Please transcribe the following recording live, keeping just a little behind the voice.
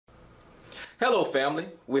Hello, family.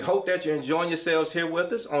 We hope that you're enjoying yourselves here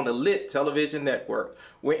with us on the Lit Television Network.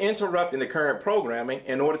 We're interrupting the current programming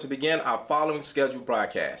in order to begin our following scheduled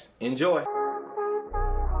broadcast. Enjoy.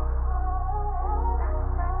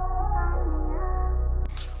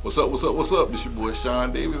 What's up? This your boy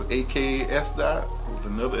Sean Davis, aka S. Dot, with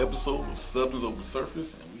another episode of Substance Over the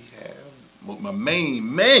Surface, and we have my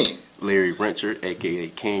main man, Larry Wrencher, aka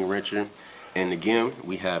King Wrencher, and again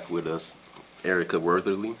we have with us Erica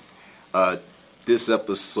Wortherly. This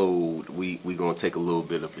episode we gonna take a little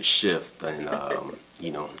bit of a shift, and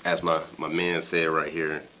as my man said right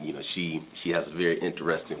here, she has a very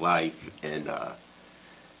interesting life, and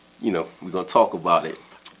we're gonna talk about it.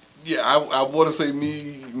 Yeah, I want to say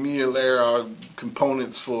me and Larry are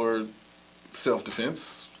components for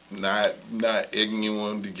self-defense, not egging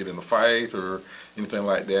anyone to get in a fight or anything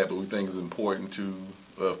like that, but we think it's important to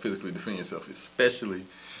physically defend yourself, especially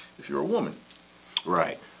if you're a woman.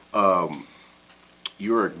 Right.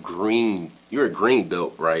 You're a green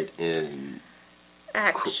belt, right?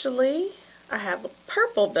 Actually, I have a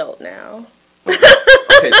purple belt now.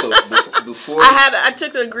 Okay, so before I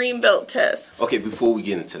took the green belt test. Okay, before we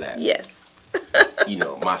get into that, yes.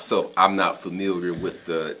 Myself, I'm not familiar with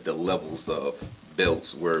the levels of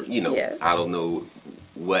belts where Yes. I don't know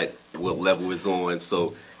what level is on.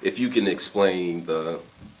 So if you can explain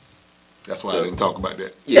That's why I didn't talk about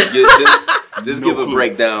that. Yeah, just give a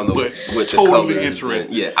breakdown of what the totally colors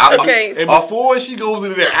interesting. Okay. And before she goes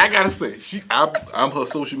into that, I gotta say, I'm her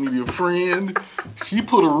social media friend. She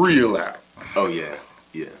put a reel out. Oh yeah.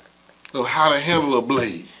 So how to handle a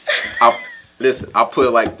blade. Listen, I'll put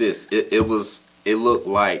it like this. It looked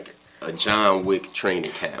like a John Wick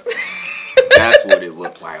training camp. That's what it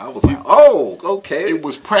looked like. I was like, oh, okay. It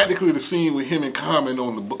was practically the scene with him and Common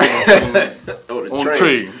on the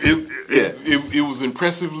train. It was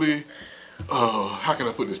impressively, how can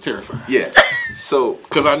I put this, terrifying. Yeah. So,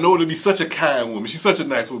 because I know to be such a kind woman. She's such a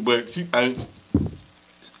nice woman, but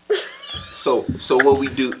So what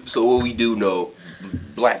we do know,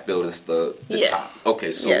 black belt is the Yes. top.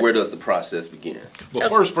 Okay, so Yes. where does the process begin? Well,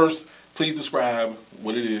 first, please describe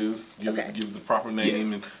what it is. Give the proper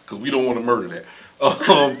name, because we don't want to murder that.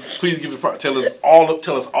 Please tell us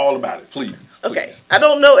all about it, please. Okay. I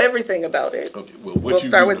don't know everything about it. Okay. Well, we'll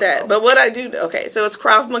start with that. But what I do know, so it's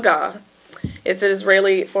Krav Maga. It's an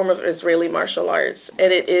Israeli form of Israeli martial arts,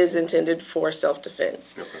 and it is intended for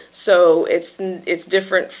self-defense. Okay. So it's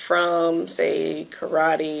different from, say,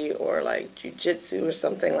 karate or like jiu-jitsu or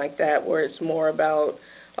something like that, where it's more about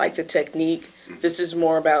like the technique. This is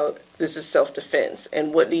more about, this is self-defense,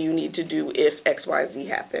 and what do you need to do if XYZ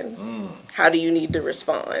happens? How do you need to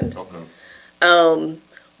respond? Okay.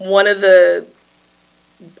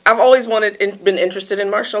 I've always been interested in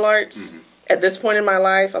martial arts. At this point in my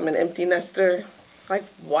life, I'm an empty nester. It's like,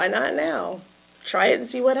 why not now? Try it and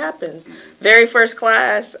see what happens. Very first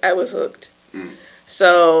class, I was hooked.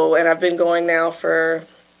 So, and I've been going now for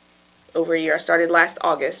over a year. I started last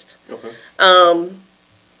August. Okay.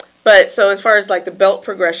 But so as far as like the belt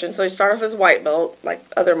progression, so you start off as white belt, like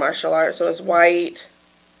other martial arts. So it's white,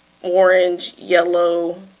 orange,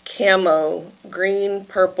 yellow, camo, green,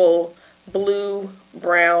 purple, blue,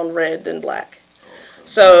 brown, red, then black.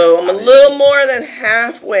 So I'm a little more than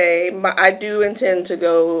halfway. I do intend to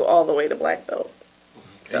go all the way to black belt.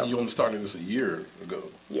 So. And you only started this a year ago,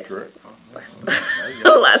 yes. Correct?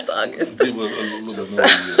 Last August.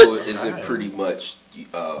 So is it pretty much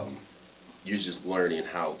you're just learning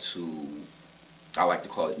how to, I like to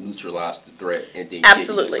call it, neutralize the threat and then get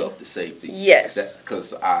yourself to safety? Yes.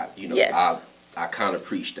 Because I kind of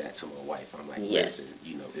preach that to my wife. I'm like, listen,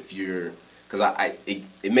 if you're, because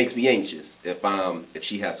it makes me anxious if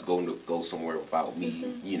she has to go somewhere without me,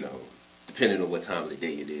 depending on what time of the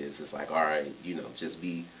day it is. It's like, all right, just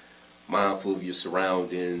be mindful of your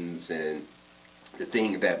surroundings. And the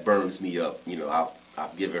thing that burns me up,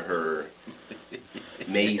 I've given her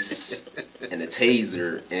mace and a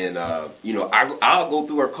taser, and I'll go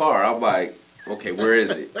through her car. I'm like, okay, where is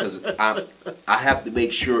it? Because I have to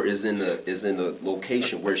make sure it's in the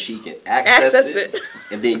location where she can access it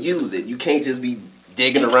and then use it. You can't just be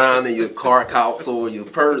digging around in your car console or your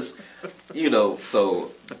purse,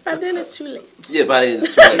 So by then it's too late. Yeah, by then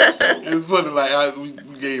it's too late. So. It's funny, like we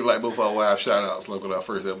gave like both our wives shout outs like with our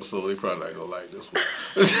first episode. They probably not gonna like this one.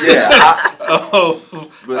 Yeah,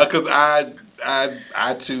 because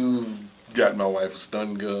I too got my wife a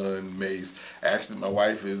stun gun, mace. Actually, my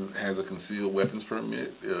wife has a concealed weapons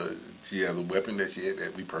permit. She has a weapon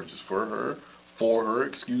that we purchased for her,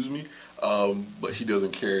 excuse me. But she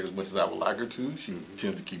doesn't carry it as much as I would like her to. She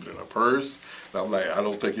tends to keep it in her purse. And I'm like, I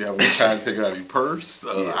don't think you have any time to take it out of your purse.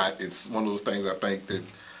 It's one of those things I think that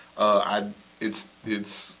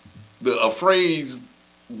It's a phrase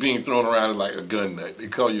being thrown around is like a gun nut. They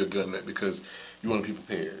call you a gun nut because you want to be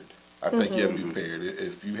prepared. I think you have to be prepared.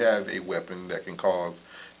 If you have a weapon that can cause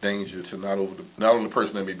danger to not only the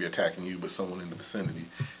person that may be attacking you, but someone in the vicinity,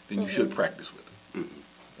 then you should practice with it,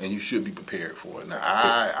 and you should be prepared for it. Now,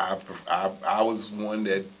 I was one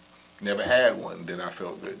that never had one. Then I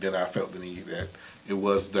felt the need that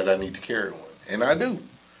I need to carry one, and I do.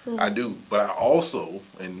 I do, but I also,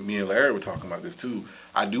 and me and Larry were talking about this too,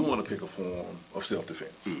 I do want to pick a form of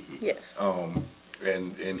self-defense. Yes.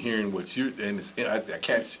 And hearing what I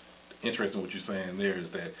catch interest in what you're saying there is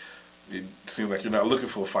that it seems like you're not looking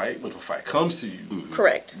for a fight, but if a fight comes to you.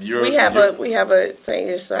 Correct. We have a saying,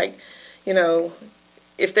 it's like,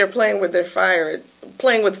 if they're playing with fire,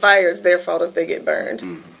 it's their fault if they get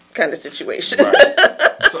burned, kind of situation.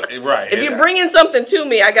 Right. If you're bringing something to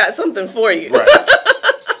me, I got something for you. Right.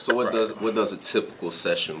 So what does a typical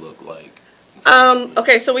session look like?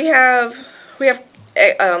 Okay, so we have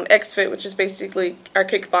XFIT, which is basically our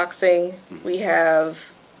kickboxing. We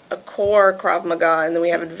have a core Krav Maga, and then we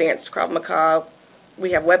have advanced Krav Maga.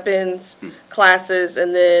 We have weapons, classes,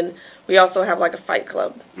 and then we also have like a fight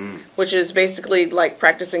club, which is basically like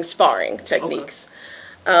practicing sparring techniques.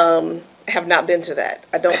 Okay. Have not been to that.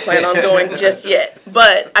 I don't plan on going just yet,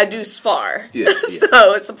 but I do spar.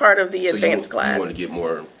 So it's a part of the advanced class. You want to get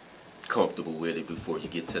more comfortable with it before you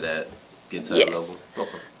get to that level?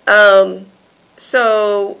 Okay.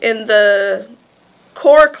 So in the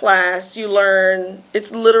core class, you learn,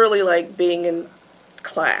 it's literally like being in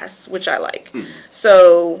class, which I like.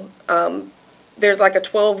 So there's like a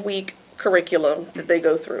 12-week curriculum that they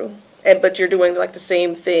go through, but you're doing like the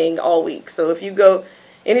same thing all week. So if you go,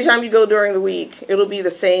 anytime you go during the week, it'll be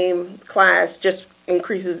the same class, just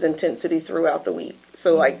increases intensity throughout the week.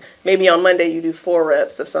 So like maybe on Monday you do 4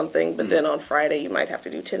 reps of something, but then on Friday you might have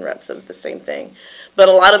to do 10 reps of the same thing. But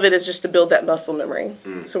a lot of it is just to build that muscle memory.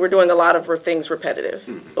 So we're doing a lot of things repetitive,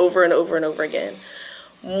 over and over and over again.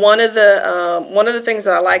 One of the things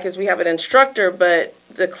that I like is we have an instructor, but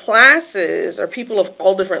the classes are people of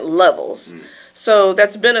all different levels. So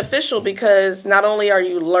that's beneficial because not only are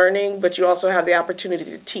you learning, but you also have the opportunity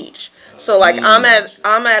to teach. So like I'm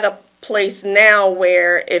at a place now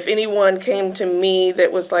where if anyone came to me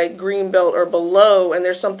that was like green belt or below, and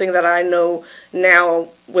there's something that I know now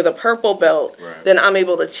with a purple belt, then I'm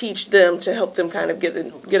able to teach them to help them kind of get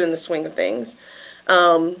in the swing of things.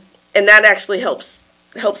 And that actually helps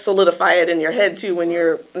solidify it in your head too when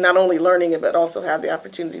you're not only learning it but also have the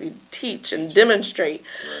opportunity to teach and demonstrate.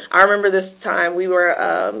 I remember this time we were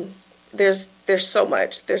there's so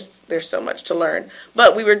much to learn,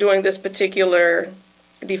 but we were doing this particular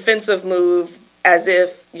defensive move as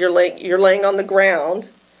if you're laying on the ground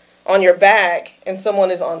on your back and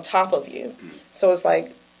someone is on top of you. So it's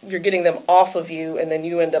like you're getting them off of you and then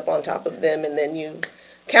you end up on top of them and then you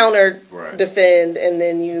counter defend and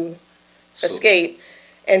then you escape.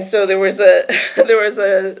 And so there was a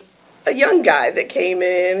young guy that came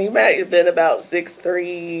in. He might have been about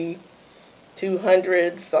 6'3",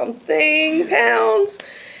 200 something pounds.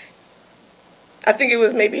 I think it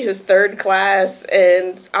was maybe his 3rd class,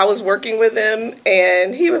 and I was working with him,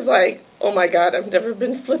 and he was like, "Oh my God, I've never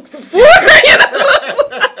been flipped before." It's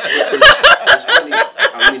funny. I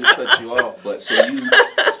don't mean to cut you off, but so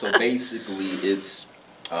basically, it's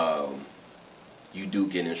you do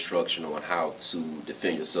get instruction on how to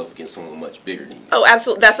defend yourself against someone much bigger than you. Oh,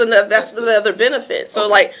 absolutely. That's the other benefit. So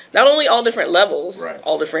like, not only all different levels,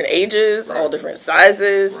 all different ages, all different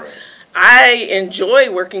sizes. I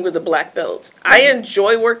enjoy working with the black belts. I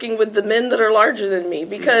enjoy working with the men that are larger than me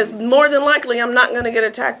because more than likely I'm not going to get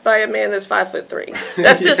attacked by a man that's 5'3".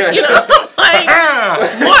 That's just, like,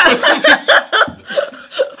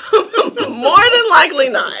 more than likely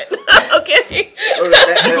not. Okay. You're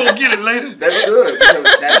going to get it later. That's good because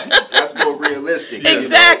that's more realistic.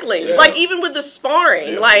 Exactly. Like even with the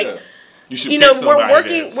sparring,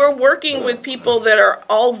 we're working with people that are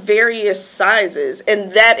all various sizes,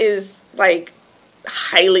 and that is like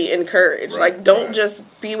highly encouraged. Like don't just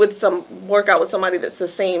work out with somebody that's the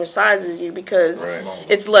same size as you because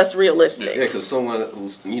it's less realistic. Yeah, because someone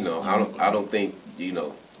who's I don't think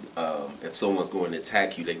if someone's going to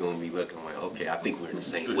attack you, they're going to be looking like, okay, I think we're in the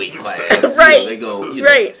same weight class. They go,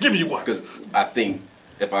 give me one. Because I think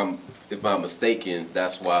if I'm mistaken,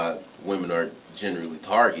 that's why women are generally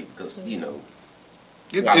targeted because I don't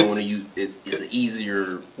want to use it's an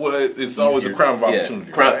easier. Well, it's always a crime of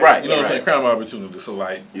opportunity. Right. You know what I'm saying? Crime of opportunity. So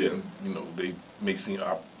like, they may seem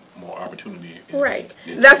more opportunity. Right.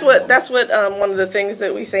 That's what one of the things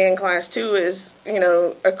that we say in class too is,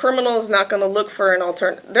 a criminal is not going to look for an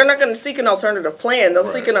alternative. They're not going to seek an alternative plan. They'll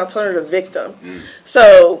seek an alternative victim.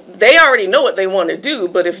 So they already know what they want to do.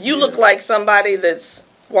 But if you look like somebody that's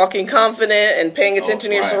walking confident and paying attention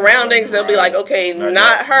to your surroundings, they'll be like, okay,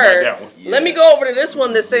 not her. Let me go over to this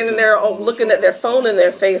one that's standing there looking at their phone in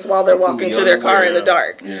their face while they're walking to their car in the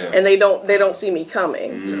dark, and they don't see me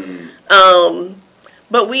coming.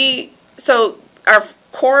 But so our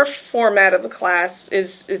core format of the class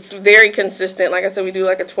it's very consistent. Like I said, we do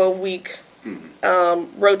like a 12-week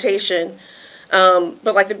rotation.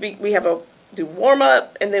 But like we do warm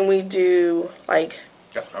up, and then we do like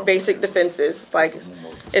basic defenses.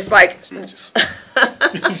 It's like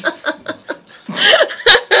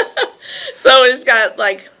so it's got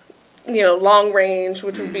like, long range,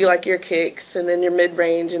 which would be like your kicks, and then your mid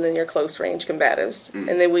range, and then your close range combatives.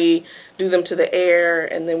 And then we do them to the air,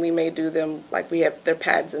 and then we may do them like we have their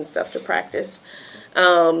pads and stuff to practice.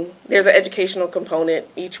 There's an educational component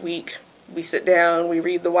each week. We sit down, we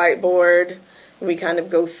read the whiteboard, and we kind of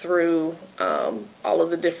go through all of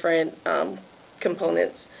the different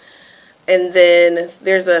components. And then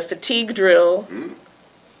there's a fatigue drill.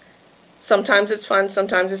 Sometimes it's fun,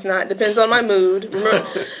 sometimes it's not. Depends on my mood.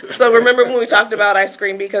 Remember when we talked about I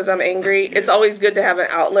scream because I'm angry? It's always good to have an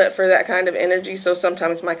outlet for that kind of energy. So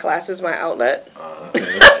sometimes my class is my outlet.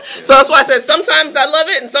 So that's why I said sometimes I love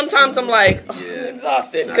it, and sometimes I'm like, I'm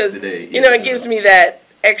exhausted, because it gives me that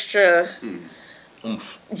extra.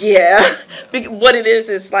 Yeah, what it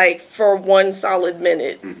is like for 1 solid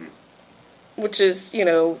minute, which is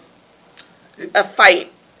a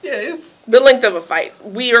fight. Yeah, it's the length of a fight.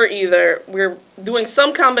 We're doing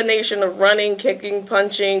some combination of running, kicking,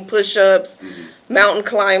 punching, push-ups, mountain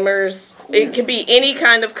climbers. It can be any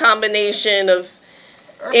kind of combination of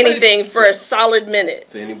anything for a solid minute.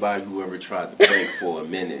 For anybody who ever tried to plank for a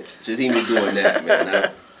minute, just even doing that,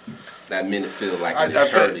 man, that minute feel like an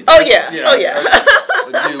eternity. Oh yeah.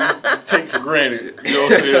 Again, we take for granted. You know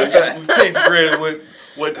what I'm saying? We take for granted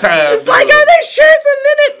what time. It's like, are they sure it's a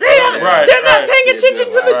minute? They're not paying attention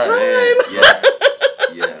to the time.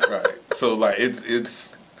 Yeah. Right. So like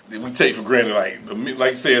it's we take for granted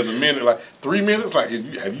like you said, a minute, like 3 minutes. Like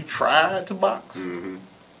have you tried to box?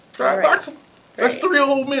 Try boxing. That's 3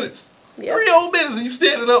 whole minutes. Yep. 3 whole minutes, and you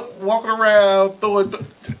standing up, walking around, throwing.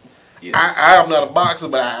 I am not a boxer,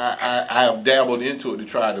 but I have dabbled into it to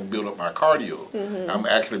try to build up my cardio. I'm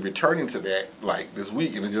actually returning to that like this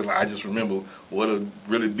week, and it's just like I just remember what a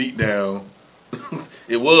really beat down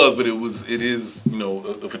it was, but it is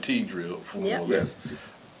a fatigue drill for more or less.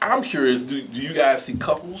 I'm curious, do you guys see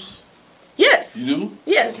couples? Yes. You do?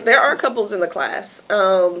 Yes, there are couples in the class,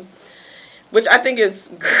 which I think is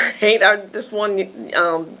great. This one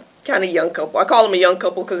kind of young couple. I call them a young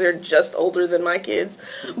couple because they're just older than my kids.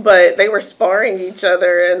 But they were sparring each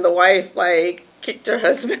other, and the wife kicked her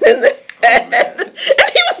husband in the head, and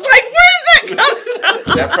he was like, "Where did that come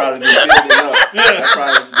from?" That probably been building up. That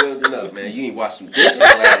probably was building up, man. You ain't washed some dishes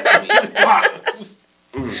last week.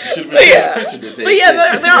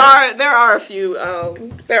 There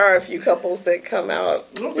are a few couples that come out,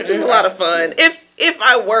 which is a lot of fun. If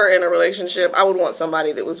I were in a relationship, I would want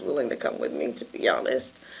somebody that was willing to come with me, to be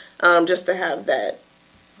honest. Just to have that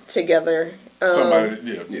together.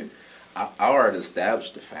 I already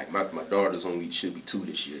established the fact. My daughter's should be 2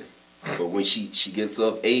 this year. But when she gets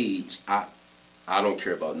of age, I don't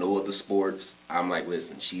care about no other sports. I'm like,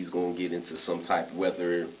 listen, she's gonna get into some type,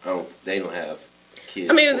 whether they don't have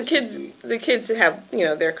kids. I mean, the kids have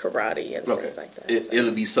their karate and things like that.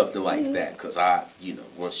 It'll be something like that, because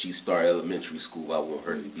once she starts elementary school, I want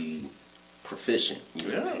her to be proficient.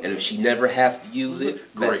 And if she never has to use it,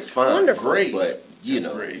 that's fine. Wonderful. Great. But you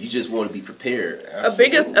just want to be prepared. A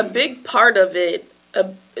big part of it,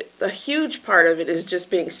 a huge part of it, is just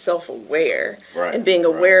being self-aware and being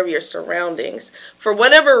aware of your surroundings. For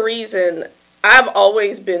whatever reason, I've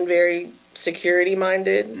always been very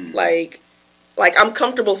security-minded. Like I'm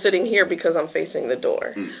comfortable sitting here because I'm facing the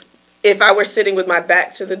door. If I were sitting with my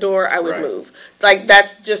back to the door, I would move.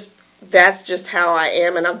 That's just how I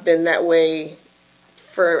am, and I've been that way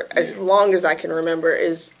for as long as I can remember.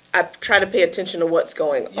 I try to pay attention to what's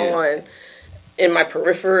going on in my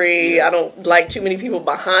periphery. I don't like too many people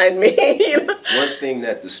behind me. One thing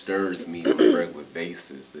that disturbs me on a regular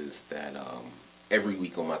basis is that every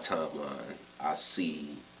week on my timeline, I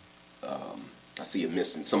see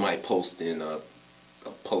somebody posting a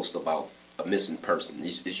post about a missing person.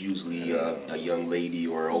 It's usually a young lady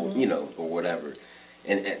or old, or whatever.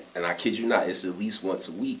 And I kid you not, it's at least once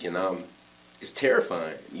a week, and it's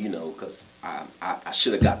terrifying, you know, because I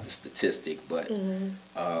should have got the statistic, but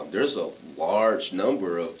there's a large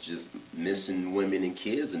number of just missing women and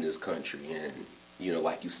kids in this country, and you know,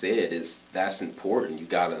 like you said, that's important. You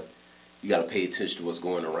gotta pay attention to what's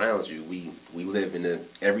going around you. We live in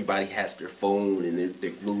everybody has their phone and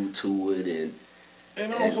they're glued to it,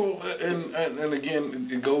 and also and again,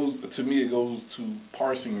 it goes to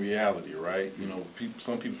parsing reality, right? You know,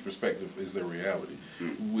 some people's perspective is their reality,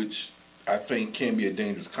 which I think can be a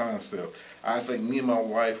dangerous concept. I think me and my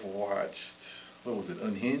wife watched, what was it,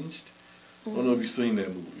 Unhinged? I don't know if you've seen that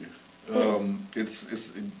movie.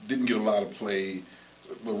 It didn't get a lot of play,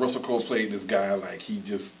 but Russell Crowe played this guy like he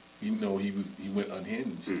just, you know, he went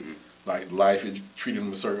unhinged. Like life had treated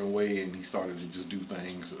him a certain way, and he started to just do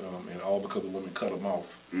things, and all because a woman cut him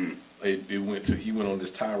off. He went on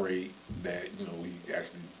this tirade that, you know, he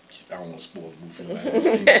actually, I don't want to spoil the movie, I haven't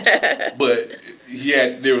seen it. But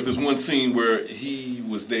there was this one scene where he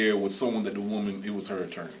was there with someone that it was her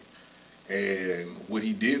attorney. And what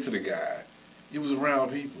he did to the guy, it was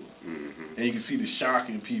around people. And you can see the shock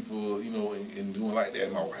in people, you know, and doing like that.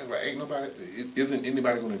 And my wife's like, isn't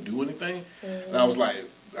anybody going to do anything? And I was like,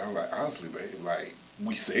 honestly, babe, like,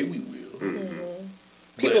 we say we will.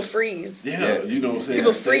 People freeze. Yeah, you know what I'm saying?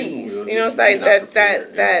 People freeze. You know, it's like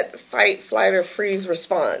that fight, flight, or freeze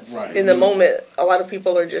response. Right. In the moment, a lot of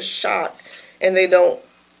people are just shocked, and they don't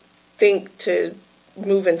think to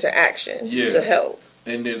move into action to help.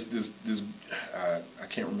 And there's this I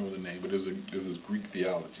can't remember the name, but there's this Greek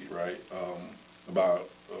theology, right, about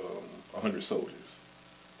 100 soldiers.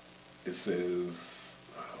 It says,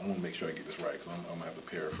 I want to make sure I get this right because I'm going to have to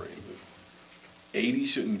paraphrase it. 80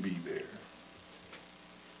 shouldn't be there.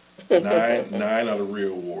 Nine are the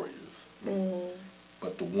real warriors,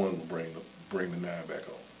 but the one will bring the 9 back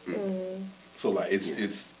home. So like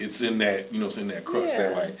it's in that, you know, it's in that crux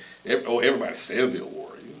that like everybody says they're a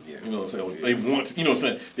warrior, you know what I'm saying? They want, you know what I'm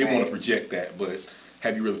saying? They want to project that, but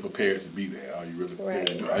have you really prepared to be there? Are you really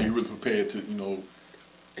prepared? Are you really prepared to, you know,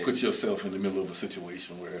 put yourself in the middle of a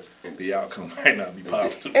situation where the outcome might not be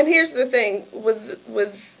positive? And here's the thing with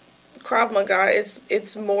Krav Maga,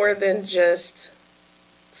 it's more than just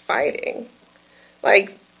fighting.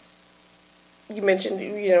 Like you mentioned,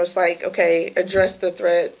 you know, it's like, okay, address the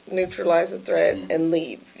threat, neutralize the threat, and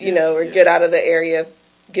leave, you know, or get out of the area,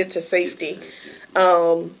 get to safety.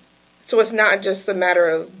 So it's not just a matter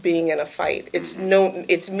of being in a fight. It's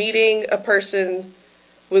it's meeting a person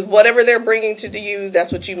with whatever they're bringing to you.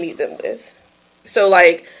 That's what you meet them with. So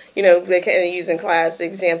like, you know, they can use in class the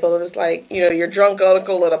example is like, you know, your drunk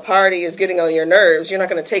uncle at a party is getting on your nerves. You're not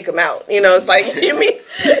going to take him out. You know, it's like, you mean,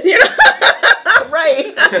 you know,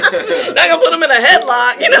 right. Not going to put him in a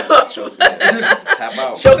headlock, you know. Tap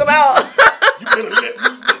out. Choke him out. You better let me.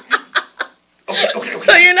 Okay.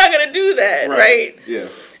 So you're not going to do that, right? Yeah.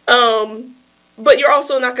 But you're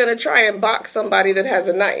also not going to try and box somebody that has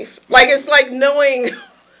a knife. Like, it's like knowing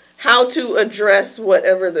how to address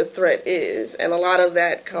whatever the threat is. And a lot of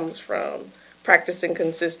that comes from practicing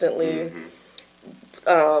consistently,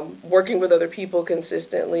 working with other people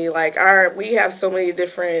consistently. Like, we have so many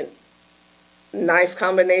different knife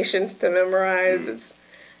combinations to memorize. It's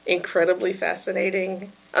incredibly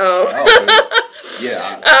fascinating. That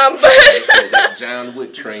John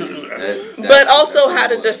Wick training. But also how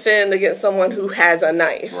to defend against someone who has a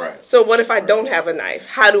knife. Right. So what if I don't have a knife?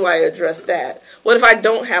 How do I address that? What if I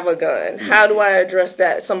don't have a gun? How do I address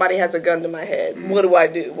that? Somebody has a gun to my head. What do I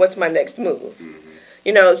do? What's my next move?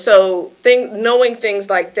 You know, so knowing things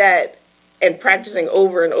like that and practicing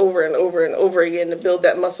over and over and over and over again to build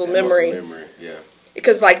that muscle memory.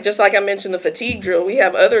 Because, like, just like I mentioned the fatigue drill, we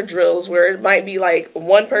have other drills where it might be like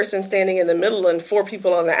one person standing in the middle and 4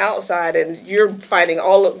 people on the outside, and you're fighting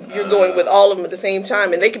you're going with all of them at the same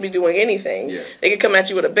time, and they could be doing anything. Yeah. They could come at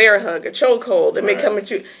you with a bear hug, a chokehold. They may come at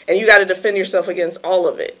you, and you got to defend yourself against all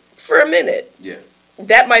of it for a minute. Yeah.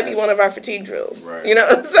 That might be one of our fatigue drills. Right. You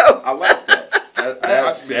know, so I like that.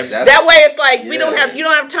 That way it's like you don't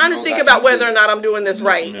have time to think about whether or not I'm doing this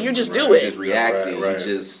right. You just do it. You're just reacting. You're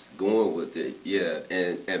just going with it. Yeah.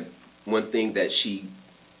 And one thing that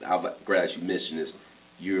I'm glad you mentioned is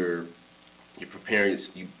you're prepared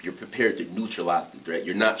to neutralize the threat.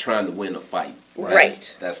 You're not trying to win a fight.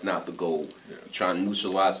 Right. That's not the goal. Yeah. You're trying to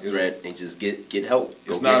neutralize the threat and just get help.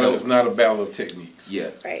 It's not a battle of techniques. Yeah.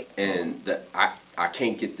 Right. And I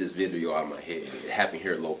can't get this video out of my head. It happened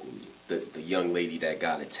here locally. The young lady that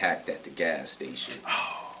got attacked at the gas station.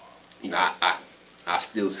 Oh. You know, I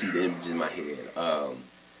still see the image in my head.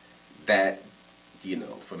 That, you know,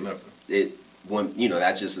 for nothing.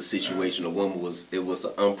 That's just a situation. A woman it was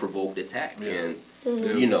an unprovoked attack, and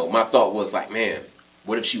you know, my thought was like, man,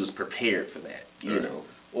 what if she was prepared for that? You know,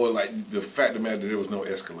 or like the fact of the matter, there was no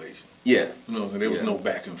escalation. Yeah, you know, what I'm saying? There was no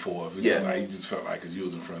back and forth. Yeah, like you just felt like, cause you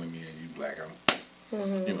was in front of me and you black,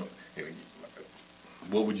 you know. And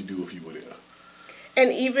what would you do if you were there?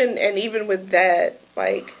 And even with that,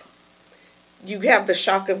 like, you have the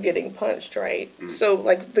shock of getting punched, right? So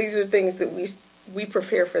like these are things that we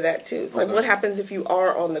prepare for that too. It's like, what happens if you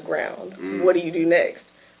are on the ground? What do you do next?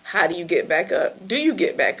 How do you get back up? Do you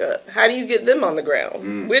get back up? How do you get them on the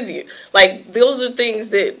ground with you? Like, those are things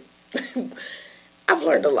that I've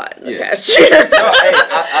learned a lot in the past year. And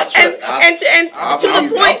to the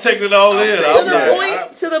point, I'm taking it all in.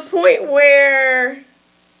 To the point where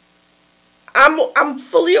I'm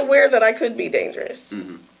fully aware that I could be dangerous,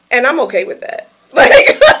 and I'm okay with that.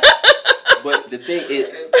 Like, but the thing is,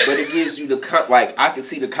 it gives you like, I can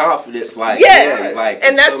see the confidence. Like, yes, like,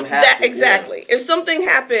 and that's that exactly. If something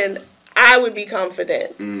happened, I would be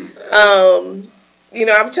confident. You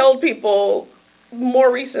know, I've told people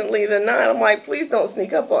more recently than not, I'm like, please don't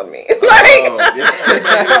sneak up on me. Exactly.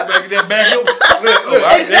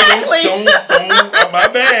 Don't, my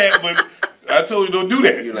bad, but I told you don't do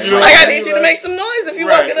that. Like, you know, I need you to make some noise if you're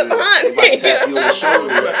walking up behind me. Tap you on the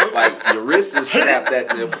shoulder, like your wrist is snapped at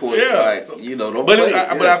that point. Like, you know, don't. But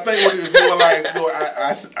I think what it's more like,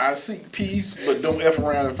 I seek peace, but don't F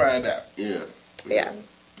around and find out. Yeah.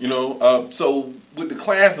 You know, so with the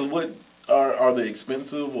classes, what are they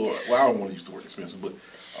expensive or? Well, I don't want to use the word expensive, but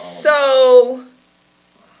so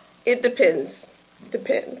it depends.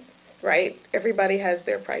 Depends, right? Everybody has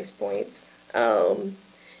their price points.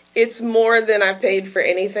 It's more than I've paid for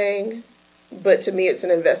anything, but to me, it's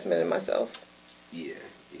an investment in myself. Yeah.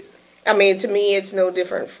 I mean, to me, it's no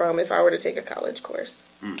different from if I were to take a college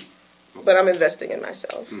course. But I'm investing in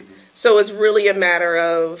myself. So it's really a matter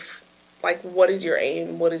of, like, what is your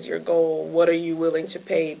aim? What is your goal? What are you willing to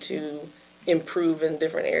pay to improve in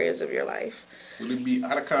different areas of your life? Would it be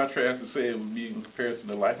out of contrast to say it would be in comparison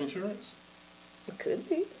to life insurance? It could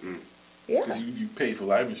be. Yeah. Because you pay for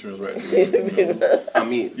life insurance right now. You know? I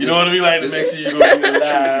mean, you know what I mean? Like, to make sure you're going to be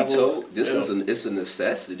alive. It's a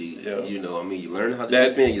necessity. Yeah. You know, I mean, you learn how to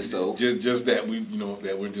defend yourself. Just that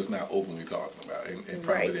that we're just not openly talking about, and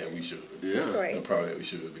probably that we should. Yeah. Right. And probably that we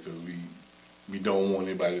should, because we don't want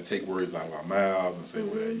anybody to take words out of our mouths and say,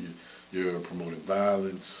 well, you're promoting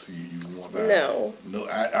violence. You want violence. No.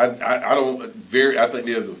 I don't. I think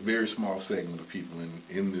there's a very small segment of people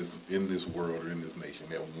in this world or in this nation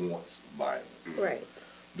that wants violence. Right.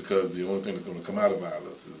 Because the only thing that's going to come out of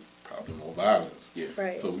violence is probably more violence. Yeah.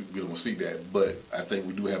 Right. So we don't see that. But I think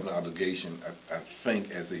we do have an obligation. I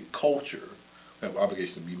think as a culture, we have an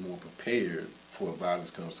obligation to be more prepared for when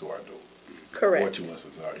violence comes to our door. Correct. Or to us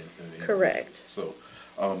as our individuals. Correct. So.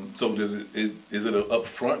 So is it an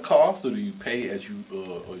upfront cost, or do you pay as you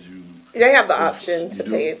They have the option to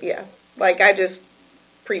pay it. Yeah, like I just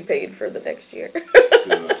prepaid for the next year, which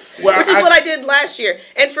is what I did last year.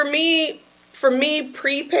 And for me,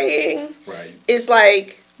 prepaying is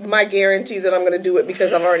like my guarantee that I'm going to do it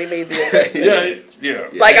because I've already made the investment. Yeah.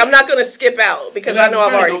 Like, I'm not going to skip out because I know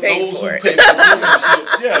I've already paid for it. Those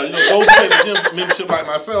who pay for gym membership like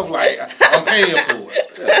myself, like, I'm paying for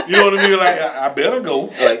it. You know what I mean? Like, I better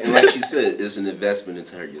go. Like you said, it's an investment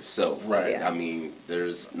into yourself. Right. I mean,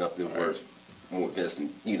 there's nothing worth more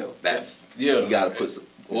investing. You know, that's you got to put some.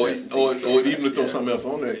 Or even to throw something else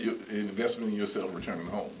on there, investment in yourself, returning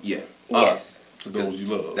home. Yeah. Yes. To those you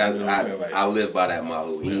love. That, you know what I'm saying? Like, I live by that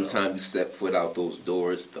model. Anytime you step foot out those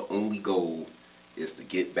doors, the only goal is to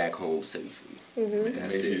get back home safely. And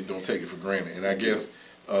maybe don't take it for granted. And I guess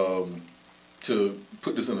to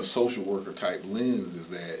put this in a social worker type lens is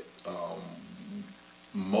that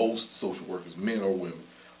most social workers, men or women,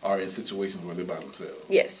 are in situations where they're by themselves.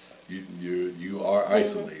 Yes. You are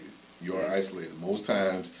isolated. You are isolated. Most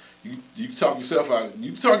times you talk yourself out.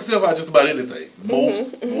 You talk yourself out just about anything.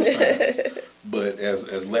 Most times. But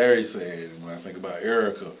as Larry said, when I think about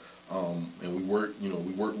Erica, and we work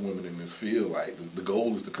with women in this field. Like the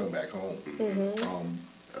goal is to come back home.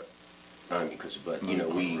 But you know,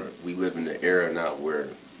 we live in an era now where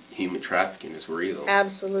human trafficking is real.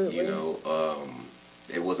 Absolutely. You know,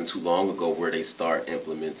 it wasn't too long ago where they start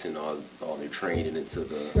implementing all their training into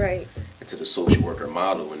the social worker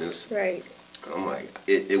model, and it's I'm like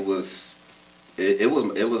it was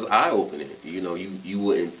eye opening. You know, you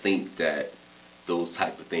wouldn't think that those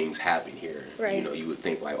type of things happen here. Right. You know, you would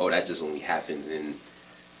think like, oh, that just only happens in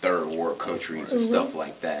third world countries and stuff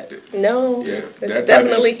like that. No, it's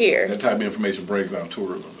definitely here. That type of information brings down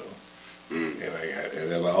tourism, though. And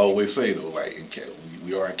as I always say, though, like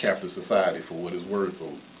we are a capitalist society for what it's worth.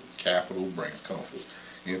 So capital brings comfort.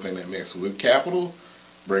 Anything that messes with capital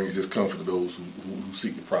brings discomfort to those who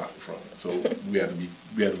seek to profit from it. So we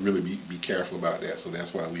have to really be careful about that. So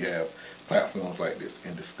that's why we have platforms like this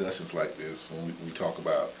and discussions like this when we talk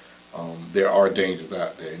about there are dangers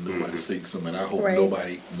out there and nobody seeks them, and I hope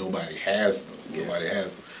nobody has them. Nobody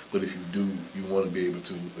has them. But if you do, you want to be able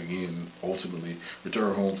to, again, ultimately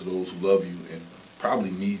return home to those who love you and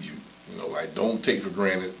probably need you. You know, like, don't take for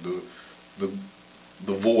granted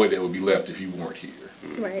the void that would be left if you weren't here.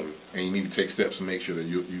 Right. And you need to take steps to make sure that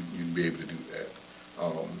you'd be able to do that.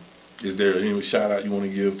 Is there any shout out you want to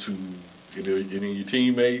give to any of your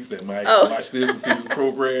teammates that might watch this and see this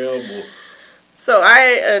program? Or? So I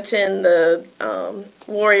attend the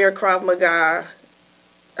Warrior Krav Maga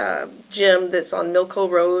gym that's on Milko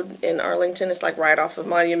Road in Arlington. It's like right off of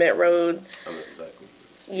Monument Road. I know exactly.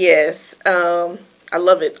 Yes. I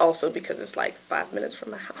love it also because it's like 5 minutes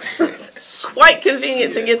from my house. It's quite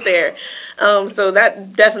convenient to get there. So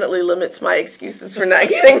that definitely limits my excuses for not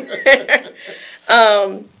getting there.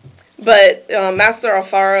 But Master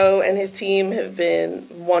Alfaro and his team have been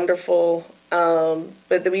wonderful.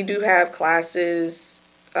 But we do have classes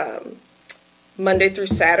Monday through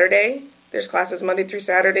Saturday. There's classes Monday through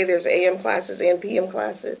Saturday. There's AM classes and PM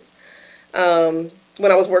classes. When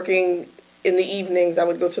I was working in the evenings, I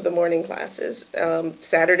would go to the morning classes.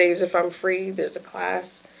 Saturdays, if I'm free, there's a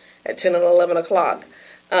class at 10 and 11 o'clock.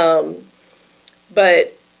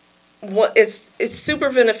 But it's super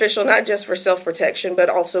beneficial, not just for self-protection, but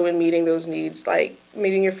also in meeting those needs, like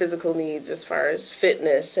meeting your physical needs as far as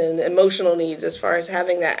fitness and emotional needs as far as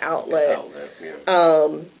having that outlet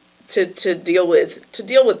to deal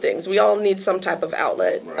with things. We all need some type of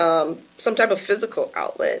outlet, some type of physical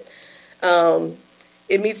outlet.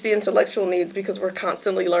 It meets the intellectual needs because we're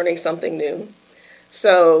constantly learning something new.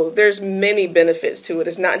 So there's many benefits to it.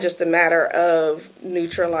 It's not just a matter of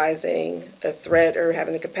neutralizing a threat or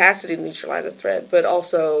having the capacity to neutralize a threat, but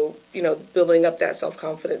also, building up that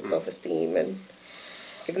self-confidence, self-esteem, and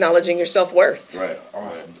acknowledging your self-worth. Right.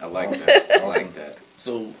 Awesome. I like that. I like that.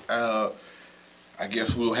 So, I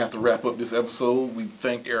guess we'll have to wrap up this episode. We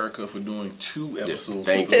thank Erica for doing 2 episodes.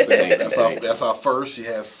 Thank you. That's our first. She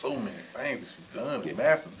has so many things that she's done.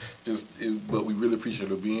 Massive. But we really appreciate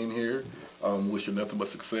her being here. Wish her nothing but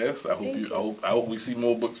success. I hope we see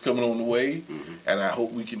more books coming on the way, and I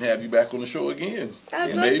hope we can have you back on the show again.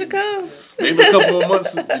 I'd love to come. Maybe a couple more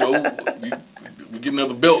months. We get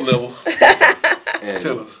another belt level.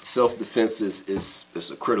 And self-defense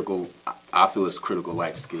is a critical. I feel it's a critical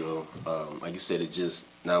life skill. Like you said, it just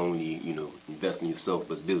not only investing in yourself,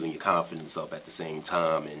 but building your confidence up at the same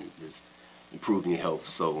time, and just improving your health.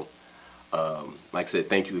 So, like I said,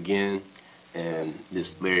 thank you again. And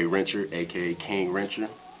this Larry Rencher, aka King Rencher,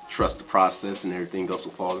 trust the process, and everything else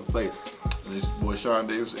will fall in place. And this boy Sean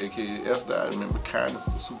Davis, aka S. Remember, kindness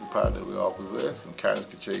is a superpower that we all possess, and kindness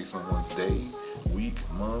can change someone's day, week,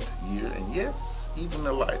 month, year, and yes, even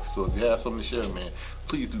their life. So if you have something to share, man,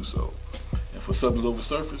 please do so. And for Substance Over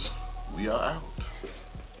Surface, we are out.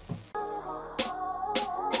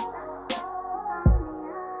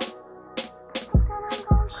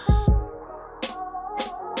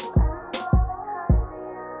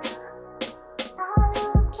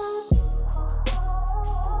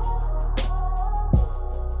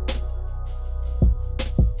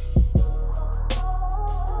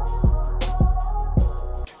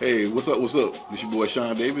 Hey, what's up? This your boy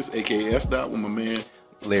Sean Davis, aka S. with my man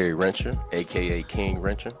Larry Rencher, aka King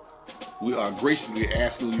Rencher. We are graciously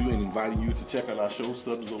asking you and inviting you to check out our show,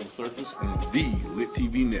 Substance Over Surface, on the Lit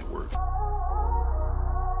TV network.